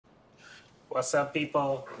What's up,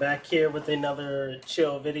 people? Back here with another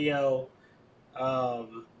chill video.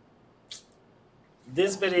 Um,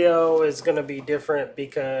 this video is gonna be different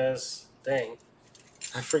because, dang,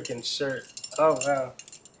 my freaking shirt. Oh wow.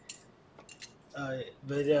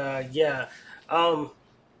 Yeah. Um,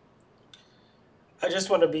 I just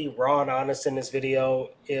want to be raw and honest in this video.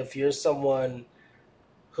 If you're someone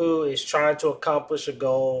who is trying to accomplish a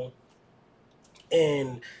goal,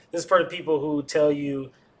 and this is for the people who tell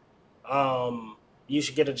you you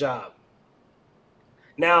should get a job.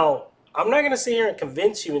 Now, I'm not going to sit here and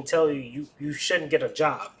convince you and tell you shouldn't get a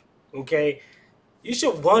job. Okay? You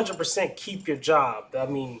should 100% keep your job. I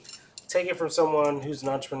mean, take it from someone who's an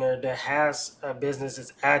entrepreneur that has a business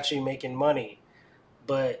that's actually making money,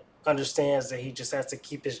 but understands that he just has to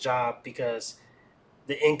keep his job because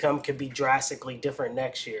the income could be drastically different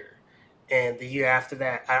next year. And the year after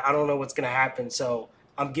that, I don't know what's going to happen. So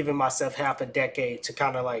I'm giving myself half a decade to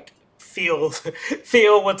kind of like feel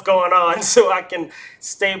feel what's going on so I can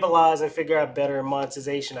stabilize and figure out better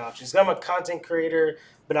monetization options. I'm a content creator,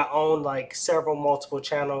 but I own like several multiple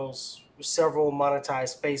channels, several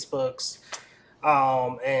monetized Facebooks,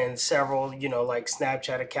 and several, like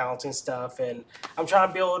Snapchat accounts and stuff. And I'm trying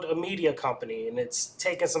to build a media company, and it's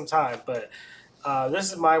taking some time. But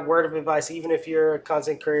this is my word of advice. Even if you're a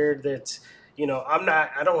content creator that's,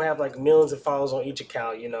 I don't have like millions of followers on each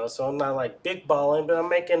account, so I'm not like big balling, but I'm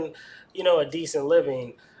making, a decent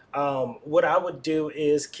living. What I would do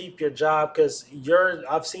is keep your job because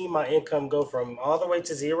I've seen my income go from all the way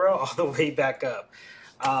to zero, all the way back up.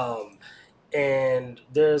 Um, and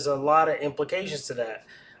there's a lot of implications to that.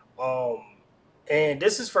 Um, and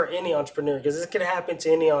this is for any entrepreneur because this could happen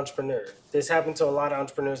to any entrepreneur. This happened to a lot of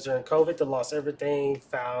entrepreneurs during COVID that lost everything,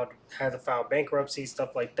 had to file bankruptcy,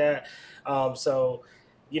 stuff like that. So,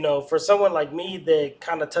 for someone like me that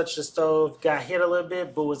kind of touched the stove, got hit a little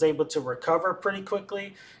bit, but was able to recover pretty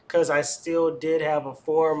quickly because I still did have a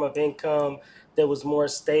form of income that was more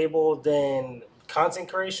stable than content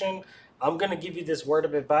creation. I'm going to give you this word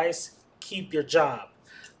of advice: keep your job,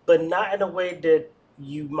 but not in a way that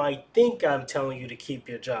you might think I'm telling you to keep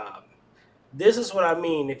your job. This is what I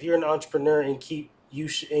mean. If you're an entrepreneur and you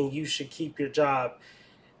should keep your job.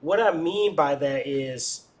 What I mean by that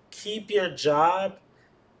is keep your job,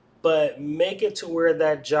 but make it to where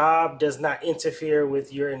that job does not interfere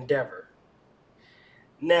with your endeavor.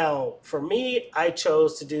 Now, for me, I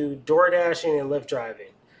chose to do door dashing and Lyft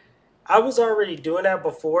driving. I was already doing that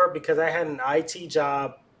before because I had an IT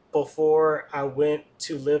job before I went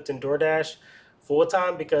to Lyft and DoorDash full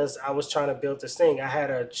time because I was trying to build this thing. I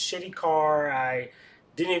had a shitty car. I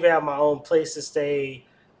didn't even have my own place to stay.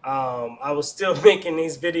 I was still making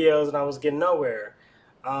these videos and I was getting nowhere.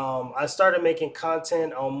 I started making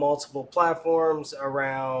content on multiple platforms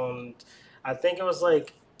around, I think it was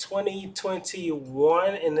like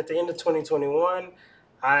 2021. And at the end of 2021,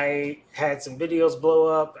 I had some videos blow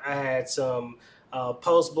up. I had some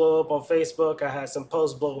posts blow up on Facebook. I had some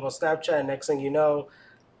posts blow up on Snapchat. Next thing you know,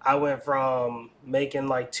 I went from making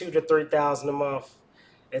like 2 to 3 thousand a month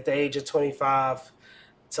at the age of 25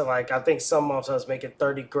 to like I think some months I was making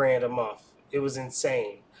 30 grand a month. It was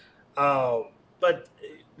insane. Um, but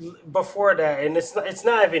before that, and it's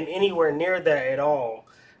not even anywhere near that at all.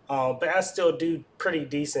 But I still do pretty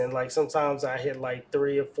decent. Like sometimes I hit like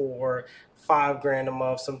 3 or 4, 5 grand a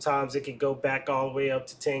month. Sometimes it could go back all the way up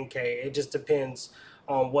to 10K. It just depends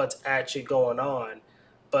on what's actually going on.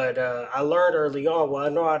 But I learned early on. Well, I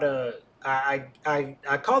know how to.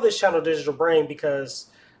 I call this channel Digital Brain because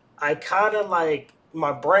I kind of like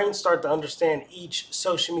my brain started to understand each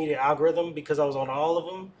social media algorithm because I was on all of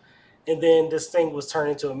them. And then this thing was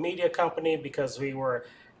turned into a media company because we were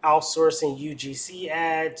outsourcing UGC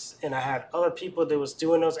ads, and I had other people that was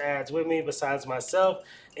doing those ads with me besides myself.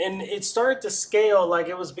 And it started to scale, like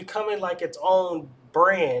it was becoming like its own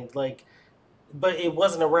brand, like, but it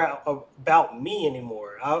wasn't around about me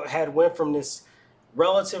anymore. I had went from this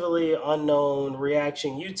relatively unknown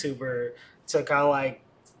reaction YouTuber to kind of like,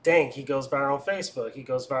 dang, he goes viral on Facebook, he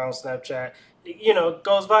goes viral on Snapchat,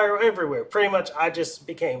 goes viral everywhere. Pretty much, I just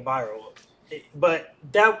became viral. But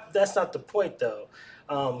that's not the point though,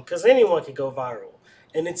 because anyone can go viral,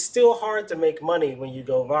 and it's still hard to make money when you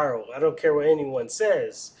go viral. I don't care what anyone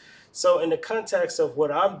says. So in the context of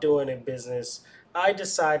what I'm doing in business, I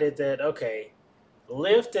decided that okay,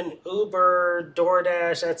 Lyft and Uber,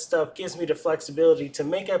 DoorDash, that stuff gives me the flexibility to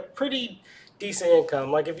make a pretty decent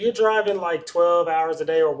income. Like if you're driving like 12 hours a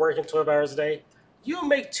day or working 12 hours a day, you'll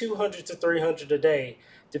make 200 to 300 a day,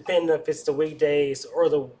 depending if it's the weekdays or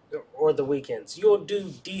the weekends. You'll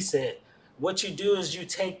do decent. What you do is you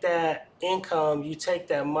take that income, you take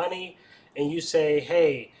that money, and you say,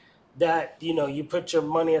 hey, that, you put your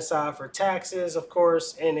money aside for taxes, of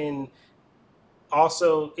course, and then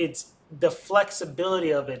also it's the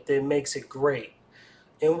flexibility of it that makes it great.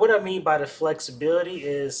 And what I mean by the flexibility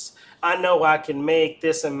is I know I can make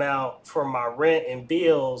this amount for my rent and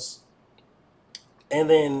bills and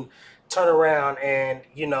then turn around and,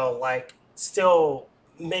 like still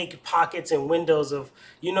make pockets and windows of,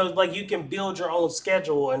 like you can build your own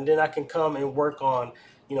schedule, and then I can come and work on,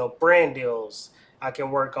 brand deals. I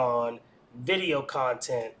can work on video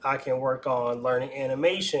content. I can work on learning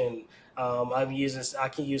animation. I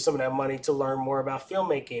can use some of that money to learn more about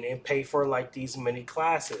filmmaking and pay for like these mini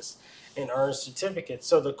classes and earn certificates.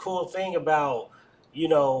 So the cool thing about, you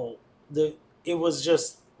know, the it was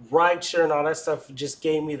just rideshare and all that stuff just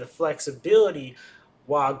gave me the flexibility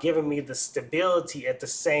while giving me the stability at the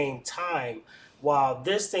same time. While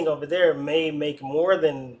this thing over there may make more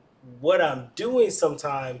than what I'm doing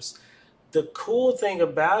sometimes, the cool thing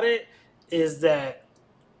about it is that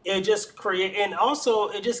it just create, and also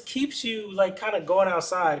it just keeps you like kind of going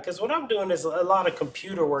outside, because what I'm doing is a lot of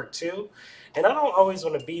computer work too, and I don't always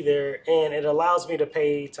want to be there, and it allows me to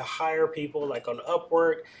pay to hire people like on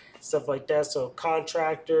Upwork, stuff like that, so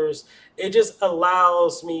contractors. It just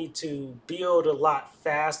allows me to build a lot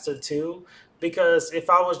faster too, because if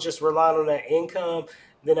I was just relying on that income,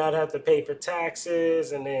 then I'd have to pay for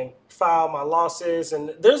taxes and then file my losses.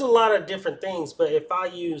 And there's a lot of different things. But if I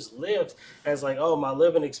use Lyft as like, oh, my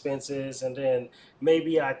living expenses, and then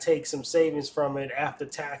maybe I take some savings from it after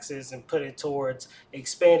taxes and put it towards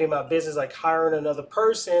expanding my business, like hiring another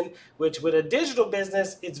person, which with a digital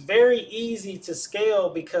business, it's very easy to scale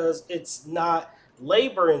because it's not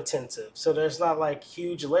labor intensive. So there's not like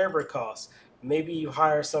huge labor costs. Maybe you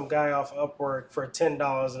hire some guy off Upwork for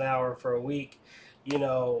 $10 an hour for a week, and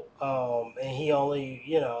he only,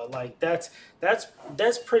 like that's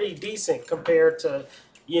pretty decent compared to,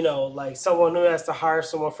 like someone who has to hire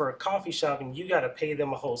someone for a coffee shop and you got to pay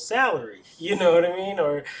them a whole salary. You know what I mean?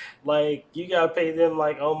 Or like you got to pay them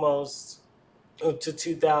like almost up to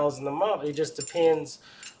 2,000 a month. It just depends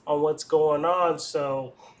on what's going on.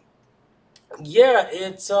 So yeah,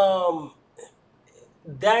 it's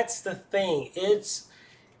that's the thing. It's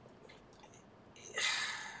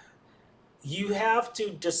You have to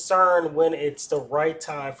discern when it's the right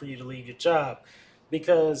time for you to leave your job,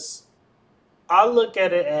 because I look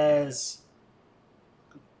at it as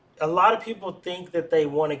a lot of people think that they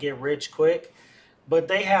want to get rich quick, but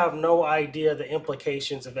they have no idea the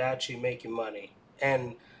implications of actually making money.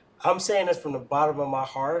 And I'm saying this from the bottom of my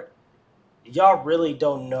heart. Y'all really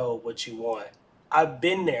don't know what you want. I've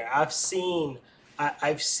been there. I've seen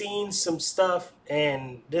some stuff,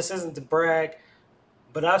 and this isn't to brag,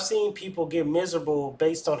 but I've seen people get miserable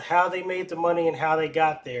based on how they made the money and how they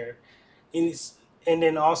got there. And, and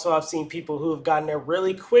then also I've seen people who have gotten there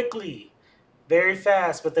really quickly, very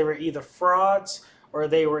fast, but they were either frauds or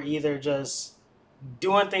they were either just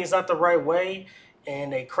doing things not the right way,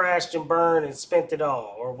 and they crashed and burned and spent it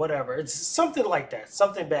all or whatever. It's something like that,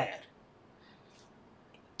 something bad.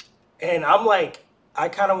 And I'm like, I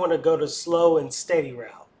kind of want to go the slow and steady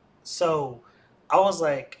route. So I was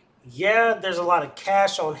like, yeah, there's a lot of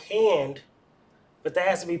cash on hand, but that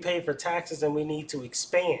has to be paid for taxes, and we need to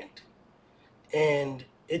expand. And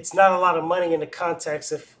it's not a lot of money in the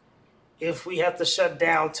context if we have to shut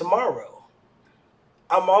down tomorrow.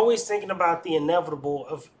 I'm always thinking about the inevitable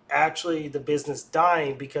of actually the business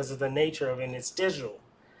dying because of the nature of it, and it's digital.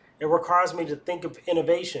 It requires me to think of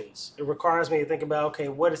innovations. It requires me to think about, okay,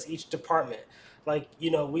 what is each department? Like,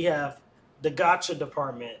 we have the gotcha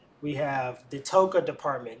department, we have the toka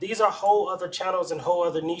department. These are whole other channels and whole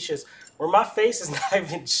other niches where my face is not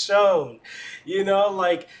even shown,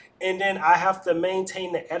 like, and then I have to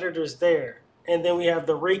maintain the editors there. And then we have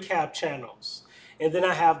the recap channels. And then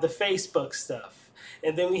I have the Facebook stuff,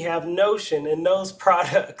 and then we have Notion and those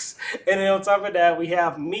products. And then on top of that, we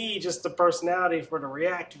have me, just the personality for the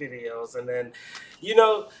React videos. And then,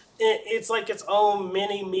 it's like its own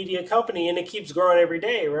mini media company, and it keeps growing every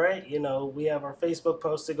day, right? We have our Facebook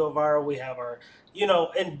posts to go viral. We have our,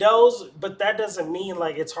 and those, but that doesn't mean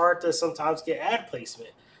like it's hard to sometimes get ad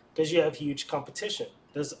placement because you have huge competition.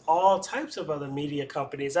 There's all types of other media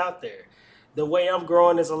companies out there. The way I'm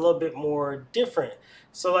growing is a little bit more different.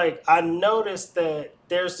 So like I noticed that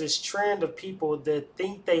there's this trend of people that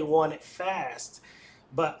think they want it fast,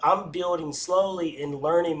 but I'm building slowly and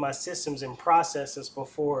learning my systems and processes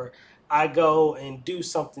before I go and do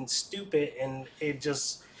something stupid and it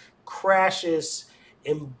just crashes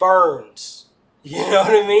and burns. You know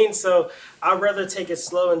what I mean? So I'd rather take it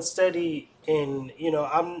slow and steady, and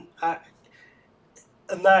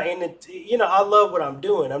I'm not in it. I love what I'm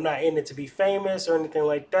doing. I'm not in it to be famous or anything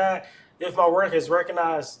like that. If my work is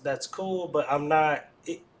recognized, that's cool. But I'm not.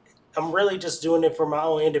 I'm really just doing it for my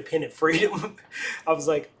own independent freedom. I was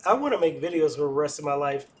like, I want to make videos for the rest of my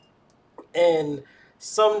life, and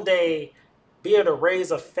someday be able to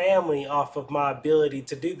raise a family off of my ability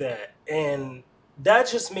to do that. And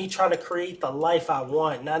that's just me trying to create the life I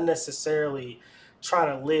want, not necessarily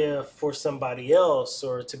trying to live for somebody else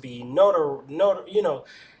or to be what's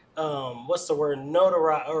the word,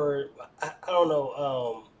 notoriety, or I don't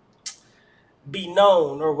know, be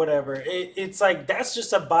known or whatever. It's like that's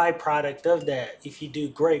just a byproduct of that if you do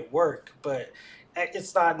great work, but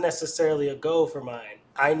it's not necessarily a goal for mine.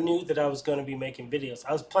 I knew that I was going to be making videos.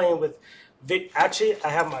 I was playing with actually, I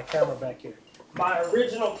have my camera back here. My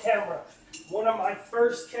original camera, one of my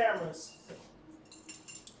first cameras.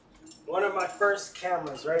 One of my first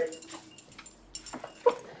cameras, right?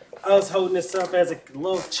 I was holding this up as a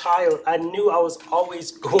little child. I knew I was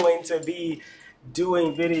always going to be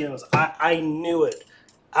doing videos. I knew it.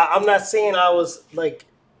 I'm not saying I was like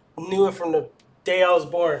knew it from the day I was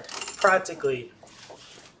born, practically.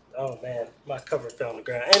 Oh man, my cover fell on the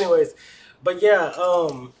ground. Anyways, but yeah,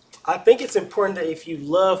 I think it's important that if you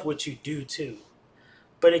love what you do too,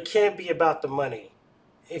 but it can't be about the money.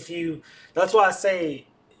 If you, that's why I say,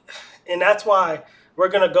 and that's why we're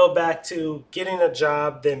gonna go back to getting a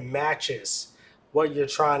job that matches what you're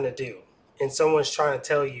trying to do. And someone's trying to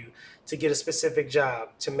tell you to get a specific job,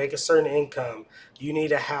 to make a certain income, you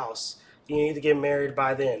need a house, you need to get married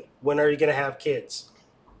by then. When are you gonna have kids?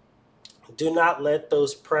 Do not let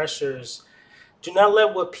those pressures, do not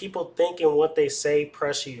let what people think and what they say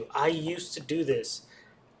pressure you. I used to do this.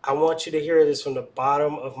 I want you to hear this from the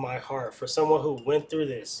bottom of my heart. For someone who went through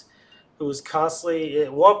this, who was constantly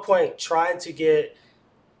at one point trying to get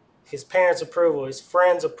his parents' approval, his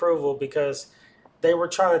friends' approval, because they were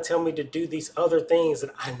trying to tell me to do these other things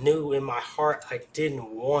that I knew in my heart I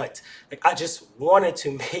didn't want. Like, I just wanted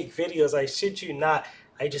to make videos. I shit you not.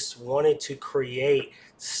 I just wanted to create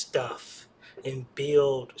stuff and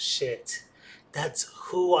build shit. That's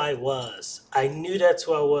who I was. I knew that's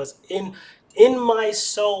who I was in my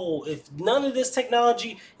soul. If none of this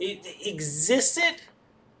technology existed,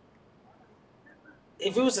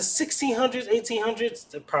 if it was the 1600s, 1800s,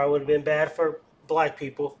 that probably would have been bad for black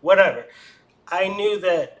people, whatever. I knew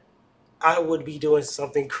that I would be doing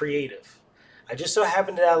something creative. I just so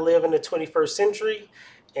happen that I live in the 21st century,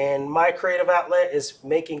 and my creative outlet is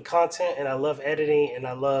making content, and I love editing, and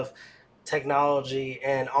I love technology,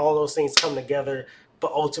 and all those things come together.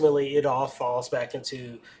 But ultimately, it all falls back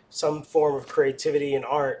into some form of creativity and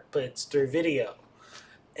art, but it's through video.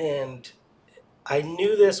 And I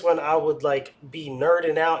knew this when I would like be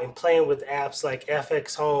nerding out and playing with apps like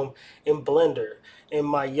FX Home and Blender in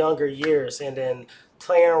my younger years, and then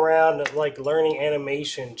playing around like learning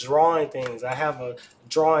animation, drawing things. I have a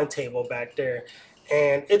drawing table back there.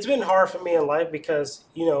 And it's been hard for me in life because,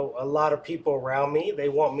 a lot of people around me, they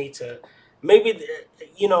want me to maybe,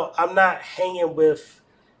 I'm not hanging with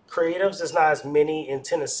creatives. There's not as many in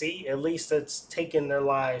Tennessee, at least that's taking their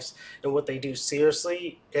lives and what they do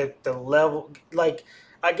seriously at the level. Like,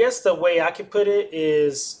 I guess the way I could put it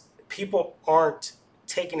is people aren't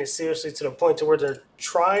taking it seriously to the point to where they're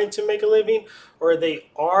trying to make a living, or they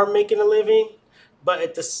are making a living, but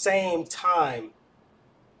at the same time,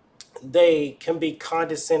 they can be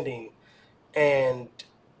condescending and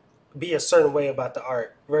be a certain way about the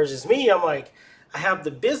art. Versus me, I'm like, I have the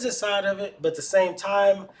business side of it, but at the same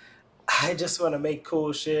time, I just want to make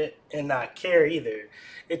cool shit and not care either.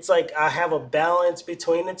 It's like I have a balance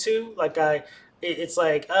between the two. Like it's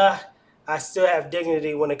like I still have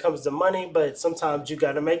dignity when it comes to money, but sometimes you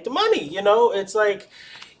got to make the money. It's like,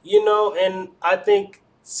 and I think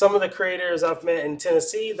some of the creators I've met in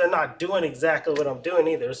Tennessee, they're not doing exactly what I'm doing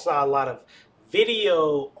either. It's not a lot of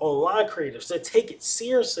video online creators that take it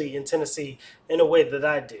seriously in Tennessee in a way that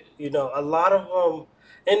I do. A lot of them,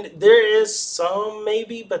 and there is some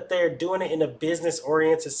maybe, but they're doing it in a business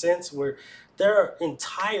oriented sense where their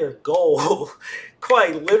entire goal,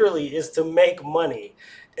 quite literally, is to make money.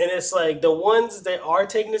 And it's like the ones that are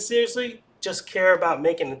taking it seriously just care about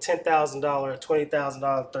making a $10,000, $20,000,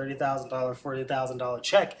 $30,000, $40,000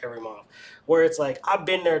 check every month. Where it's like, I've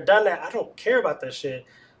been there, done that. I don't care about that shit.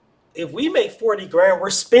 If we make 40 grand, we're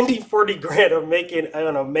spending 40 grand on making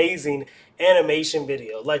an amazing animation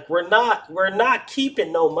video. Like, we're not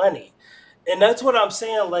keeping no money. And that's what I'm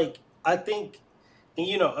saying. Like, I think,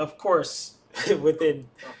 of course, within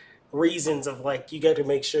reasons of like, you got to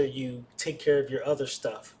make sure you take care of your other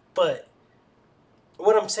stuff. But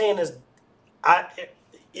what I'm saying is,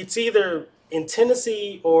 it's either in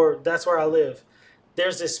Tennessee, or that's where I live.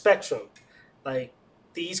 there's this spectrum. Like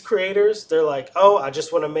these creators, they're like, oh, I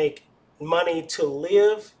just want to make money to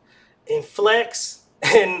live and flex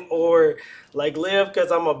and or like live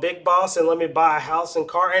because I'm a big boss and let me buy a house and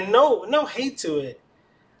car. And no hate to it.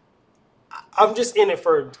 I'm just in it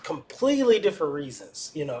for completely different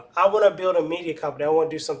reasons. You know, I want to build a media company. I want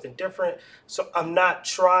to do something different. So I'm not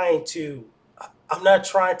trying to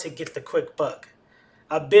get the quick buck.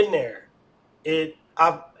 I've been there. It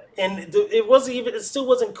wasn't even, it still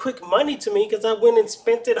wasn't quick money to me because I went and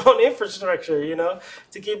spent it on infrastructure, you know,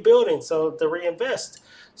 to keep building. So to reinvest.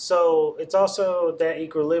 So it's also that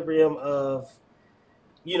equilibrium of,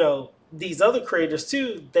 you know, these other creators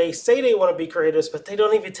too, they say they want to be creators, but they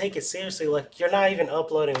don't even take it seriously. Like you're not even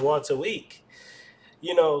uploading once a week,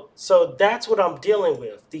 you know. So that's what I'm dealing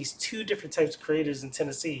with. These two different types of creators in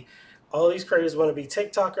Tennessee. All these creators want to be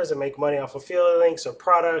TikTokers and make money off of affiliate links or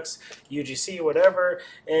products, UGC, whatever,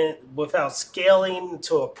 and without scaling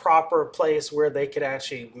to a proper place where they could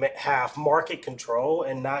actually have market control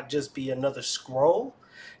and not just be another scroll.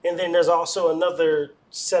 And then there's also another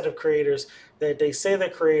set of creators that they say they're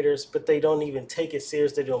creators, but they don't even take it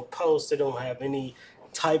serious. They don't post. They don't have any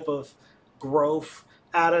type of growth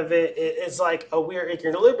out of it. It's like a weird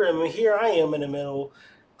equilibrium. And here I am in the middle.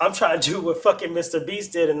 I'm trying to do what fucking Mr.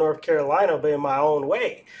 Beast did in North Carolina, but in my own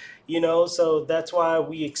way. You know, so that's why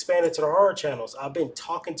we expanded to the horror channels. I've been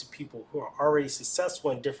talking to people who are already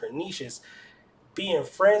successful in different niches, being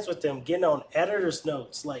friends with them, getting on editors'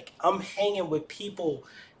 notes. Like I'm hanging with people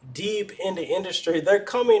deep in the industry. They're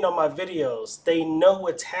coming on my videos. They know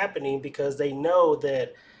what's happening because they know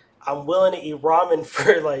that I'm willing to eat ramen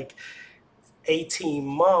for like 18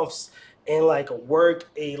 months and like work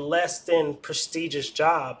a less than prestigious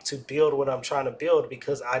job to build what I'm trying to build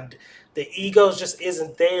because the ego just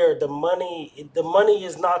isn't there. The money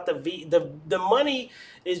is not the money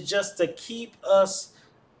is just to keep us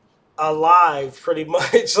alive pretty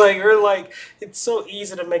much. Like we're like, it's so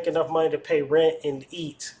easy to make enough money to pay rent and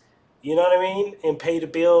eat, you know what I mean, and pay the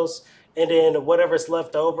bills, and then whatever's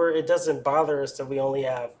left over, it doesn't bother us that we only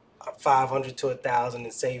have 500 to 1,000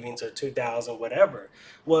 in savings or 2,000, whatever.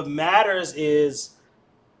 What matters is,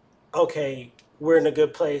 okay, we're in a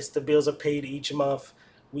good place, the bills are paid each month,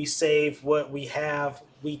 we save what we have,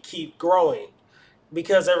 we keep growing,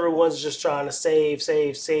 because everyone's just trying to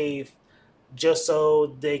save just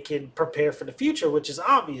so they can prepare for the future, which is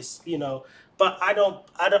obvious, you know. But I'm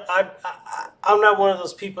not one of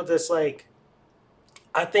those people that's like,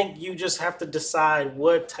 I think you just have to decide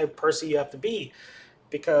what type of person you have to be.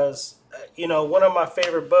 Because, you know, one of my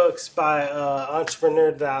favorite books by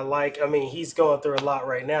entrepreneur that I like, I mean, he's going through a lot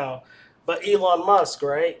right now, but Elon Musk,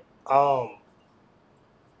 right?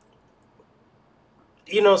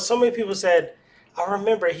 You know, so many people said, I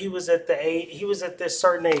remember he was at this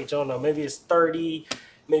certain age. I don't know, maybe it's 30,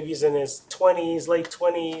 maybe he's in his 20s, late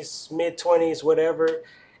 20s, mid 20s, whatever.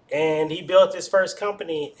 And he built his first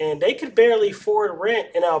company, and they could barely afford rent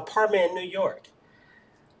in an apartment in New York.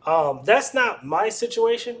 That's not my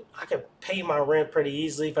situation. I could pay my rent pretty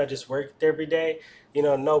easily if I just worked every day, you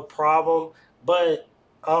know, no problem. But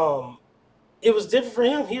um, it was different for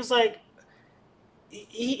him. He was like,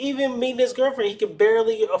 he even meeting his girlfriend, he could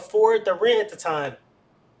barely afford the rent at the time.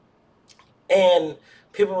 And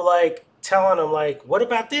people were like telling him like, what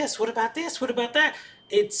about this? What about this? What about that?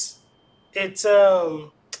 It's it's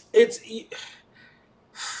um it's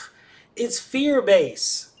it's fear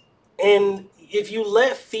based. And if you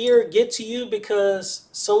let fear get to you because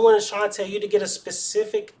someone is trying to tell you to get a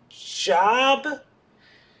specific job,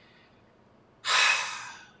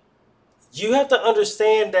 you have to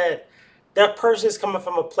understand that that person is coming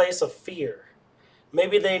from a place of fear.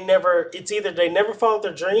 Maybe it's either they never followed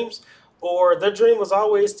their dreams, or their dream was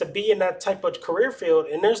always to be in that type of career field.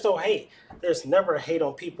 And there's no hate. There's never a hate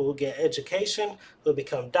on people who get education, who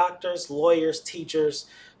become doctors, lawyers, teachers,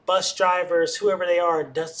 bus drivers, whoever they are.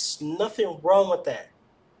 There's nothing wrong with that.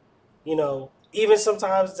 You know, even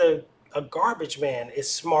sometimes a garbage man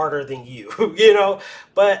is smarter than you, you know.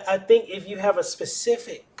 But I think if you have a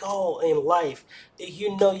specific goal in life that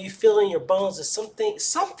you know you feel in your bones that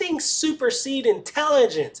something supersede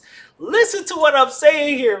intelligence. Listen to what I'm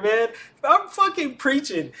saying here, man. I'm fucking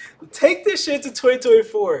preaching. Take this shit to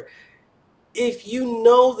 2024. If you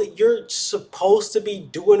know that you're supposed to be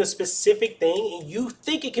doing a specific thing and you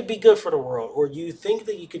think it could be good for the world, or you think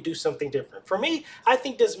that you could do something different. For me, I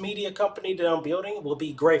think this media company that I'm building will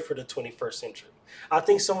be great for the 21st century. I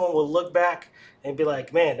think someone will look back and be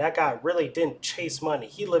like, man, that guy really didn't chase money.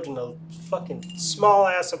 He lived in a fucking small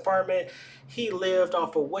ass apartment. He lived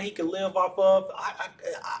off of what he could live off of.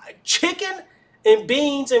 Chicken and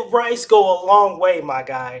beans and rice go a long way, my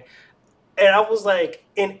guy. And I was like,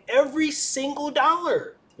 in every single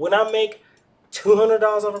dollar, when I make $200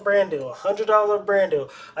 off a brand deal, $100 off a brand deal,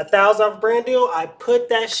 $1,000 off a brand deal, I put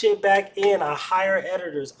that shit back in. I hire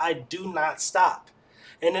editors. I do not stop.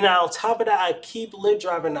 And then on top of that, I keep lip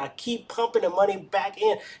driving. I keep pumping the money back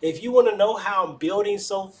in. If you want to know how I'm building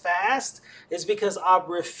so fast, it's because I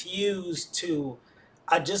refuse to.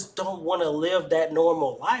 I just don't want to live that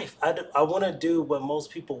normal life. I want to do what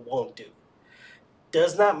most people won't do.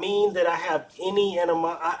 Does not mean that I have any animal.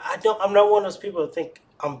 I don't. I'm not one of those people that think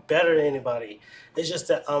I'm better than anybody. It's just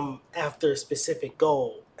that I'm after a specific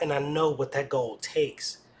goal, and I know what that goal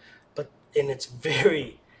takes. And it's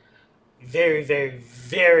very, very, very,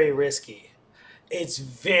 very risky. It's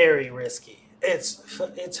very risky.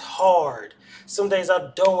 It's hard. Some days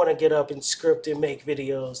I don't want to get up and script and make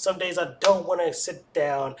videos. Some days I don't want to sit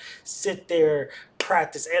down, sit there,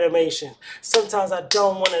 practice animation. Sometimes I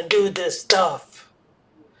don't want to do this stuff.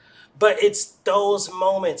 But it's those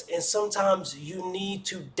moments, and sometimes you need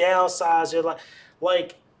to downsize your life.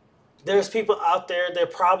 Like, there's people out there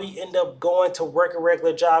that probably end up going to work a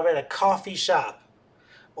regular job at a coffee shop,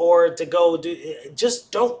 or to go do,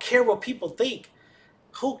 just don't care what people think.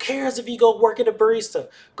 Who cares if you go work at a barista?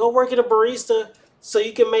 Go work at a barista so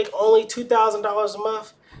you can make only $2,000 a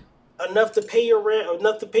month, enough to pay your rent,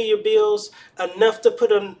 enough to pay your bills, enough to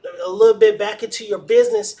put a little bit back into your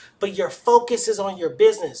business, but your focus is on your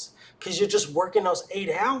business because you're just working those 8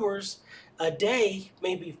 hours a day,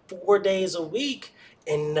 maybe 4 days a week,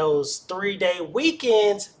 and those 3-day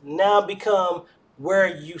weekends now become where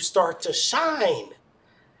you start to shine.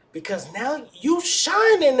 Because now you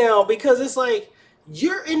shining now, because it's like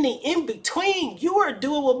you're in the in-between. You are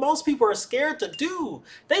doing what most people are scared to do.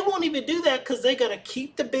 They won't even do that because they got to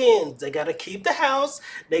keep the bins. They got to keep the house.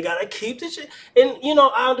 They got to keep the shit. And, you know,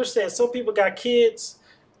 I understand some people got kids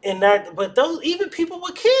and that, but those, even people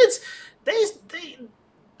with kids,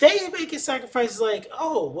 they making sacrifices like,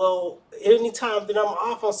 oh, well, anytime that I'm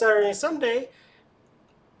off on Saturday and Sunday,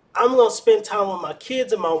 I'm going to spend time with my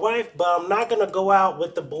kids and my wife, but I'm not going to go out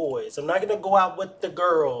with the boys. I'm not going to go out with the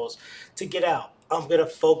girls to get out. I'm going to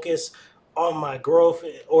focus on my growth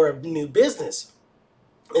or a new business.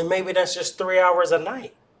 And maybe that's just 3 hours a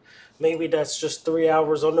night. Maybe that's just 3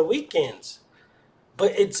 hours on the weekends.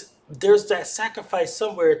 But there's that sacrifice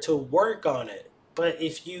somewhere to work on it. But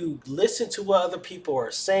if you listen to what other people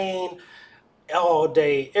are saying all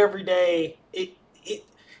day, every day,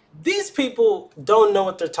 these people don't know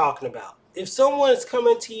what they're talking about. If someone's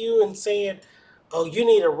coming to you and saying, oh, you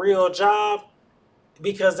need a real job,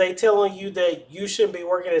 because they telling you that you shouldn't be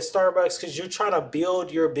working at Starbucks because you're trying to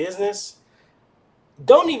build your business,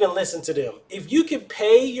 don't even listen to them. If you can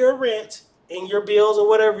pay your rent and your bills or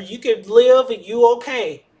whatever, you can live and you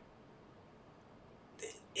okay.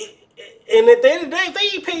 And at the end of the day, if they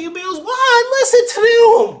ain't paying your bills, why listen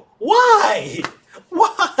to them? Why?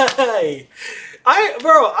 Why?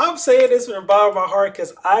 I'm saying this from the bottom of my heart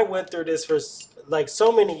because I went through this for like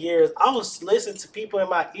so many years. I was listening to people in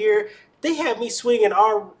my ear. They had me swinging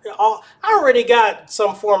I already got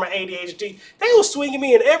some form of ADHD. They were swinging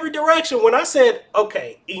me in every direction when I said,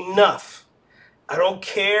 okay, enough. I don't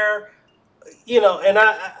care. You know, and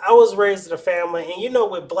I was raised in a family, and you know,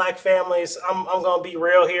 with black families, I'm going to be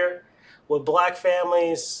real here. With black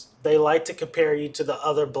families, they like to compare you to the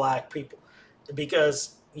other black people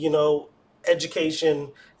because, you know,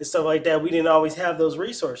 education and stuff like that, we didn't always have those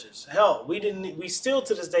resources. Hell, we still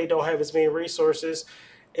to this day don't have as many resources,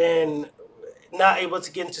 and not able to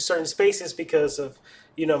get into certain spaces because of,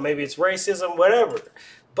 you know, maybe it's racism, whatever.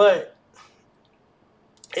 But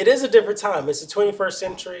it is a different time. It's the 21st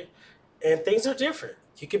century, and things are different.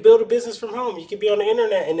 You can build a business from home. You can be on the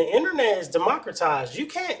internet, and the internet is democratized. You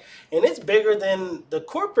can't, and it's bigger than the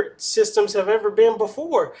corporate systems have ever been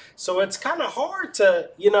before. So it's kind of hard to,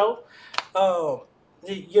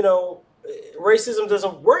 racism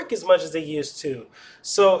doesn't work as much as they used to.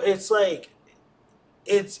 So it's like,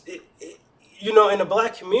 in the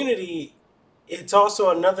black community, it's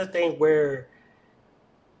also another thing where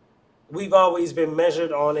we've always been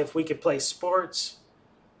measured on if we could play sports,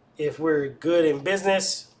 if we're good in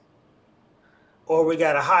business, or we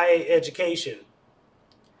got a high education,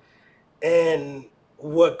 and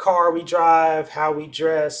what car we drive, how we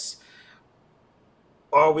dress,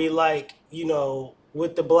 are we like,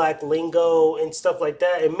 with the black lingo and stuff like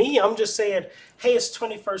that. And me, I'm just saying, hey, it's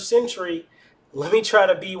 21st century. Let me try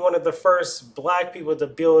to be one of the first black people to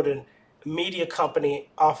build a media company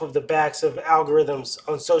off of the backs of algorithms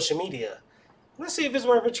on social media. Let's see if it's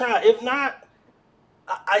worth a try. If not,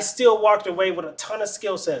 I still walked away with a ton of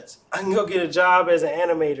skill sets. I can go get a job as an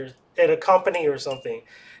animator at a company or something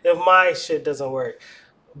if my shit doesn't work.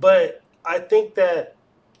 But I think that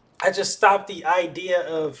I just stopped the idea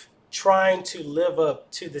of trying to live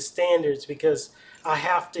up to the standards because I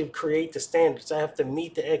have to create the standards. I have to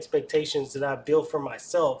meet the expectations that I built for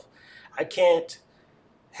myself. I can't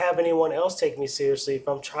have anyone else take me seriously if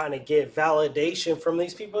I'm trying to get validation from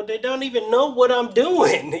these people. They don't even know what I'm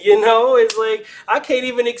doing. It's like I can't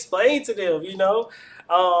even explain to them.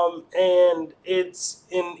 And it's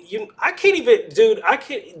in you. I can't even, dude. I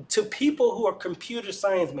can't to people who are computer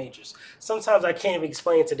science majors. Sometimes I can't even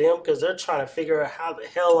explain to them because they're trying to figure out how the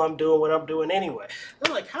hell I'm doing what I'm doing anyway.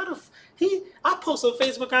 They're like, how the I post on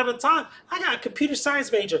Facebook all the time. I got a computer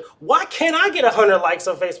science major. Why can't I get 100 likes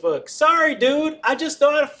on Facebook? Sorry, dude. I just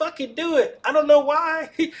know how to fucking do it. I don't know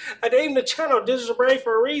why. I named the channel Digital Brain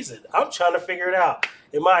for a reason. I'm trying to figure it out.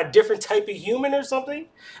 Am I a different type of human or something?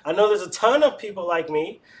 I know there's a ton of people like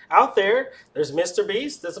me out there. There's Mr.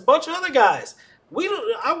 Beast. There's a bunch of other guys.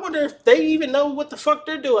 I wonder if they even know what the fuck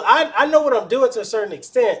they're doing. I know what I'm doing to a certain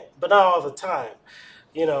extent, but not all the time.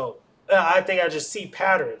 You know, I think I just see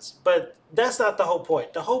patterns, but that's not the whole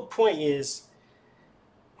point. The whole point is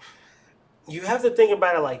you have to think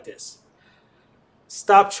about it like this.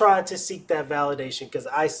 Stop trying to seek that validation because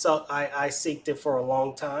I seeked it for a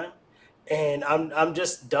long time, and I'm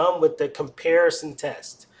just done with the comparison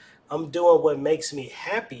test. I'm doing what makes me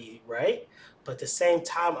happy, right? But at the same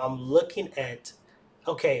time, I'm looking at,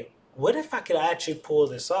 okay, what if I could actually pull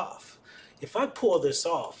this off? If I pull this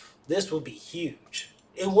off, this will be huge.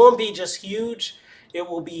 It won't be just huge, it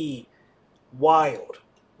will be wild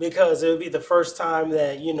because it would be the first time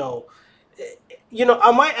that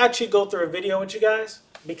I might actually go through a video with you guys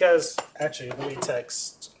because actually let me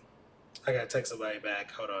text. I gotta text somebody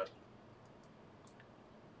back. Hold on.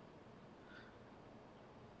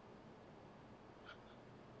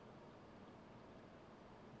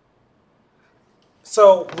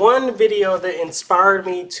 So one video that inspired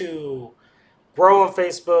me to grow on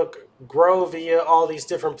Facebook, grow via all these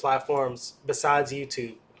different platforms besides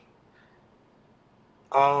YouTube.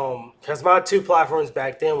 Because my two platforms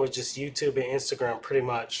back then was just YouTube and Instagram pretty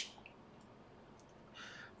much.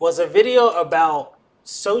 Was a video about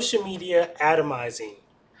social media atomizing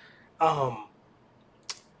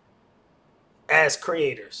as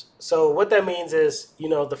creators. So what that means is,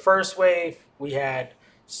 the first wave we had,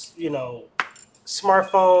 you know,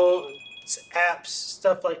 smartphones, apps,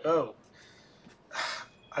 stuff like, oh,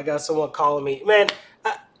 I got someone calling me. Man,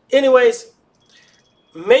 anyways,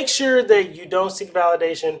 make sure that you don't seek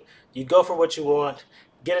validation. You go for what you want.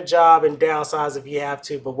 Get a job and downsize if you have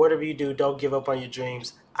to. But whatever you do, don't give up on your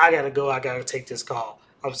dreams. I got to go. I got to take this call.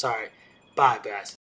 I'm sorry. Bye, guys.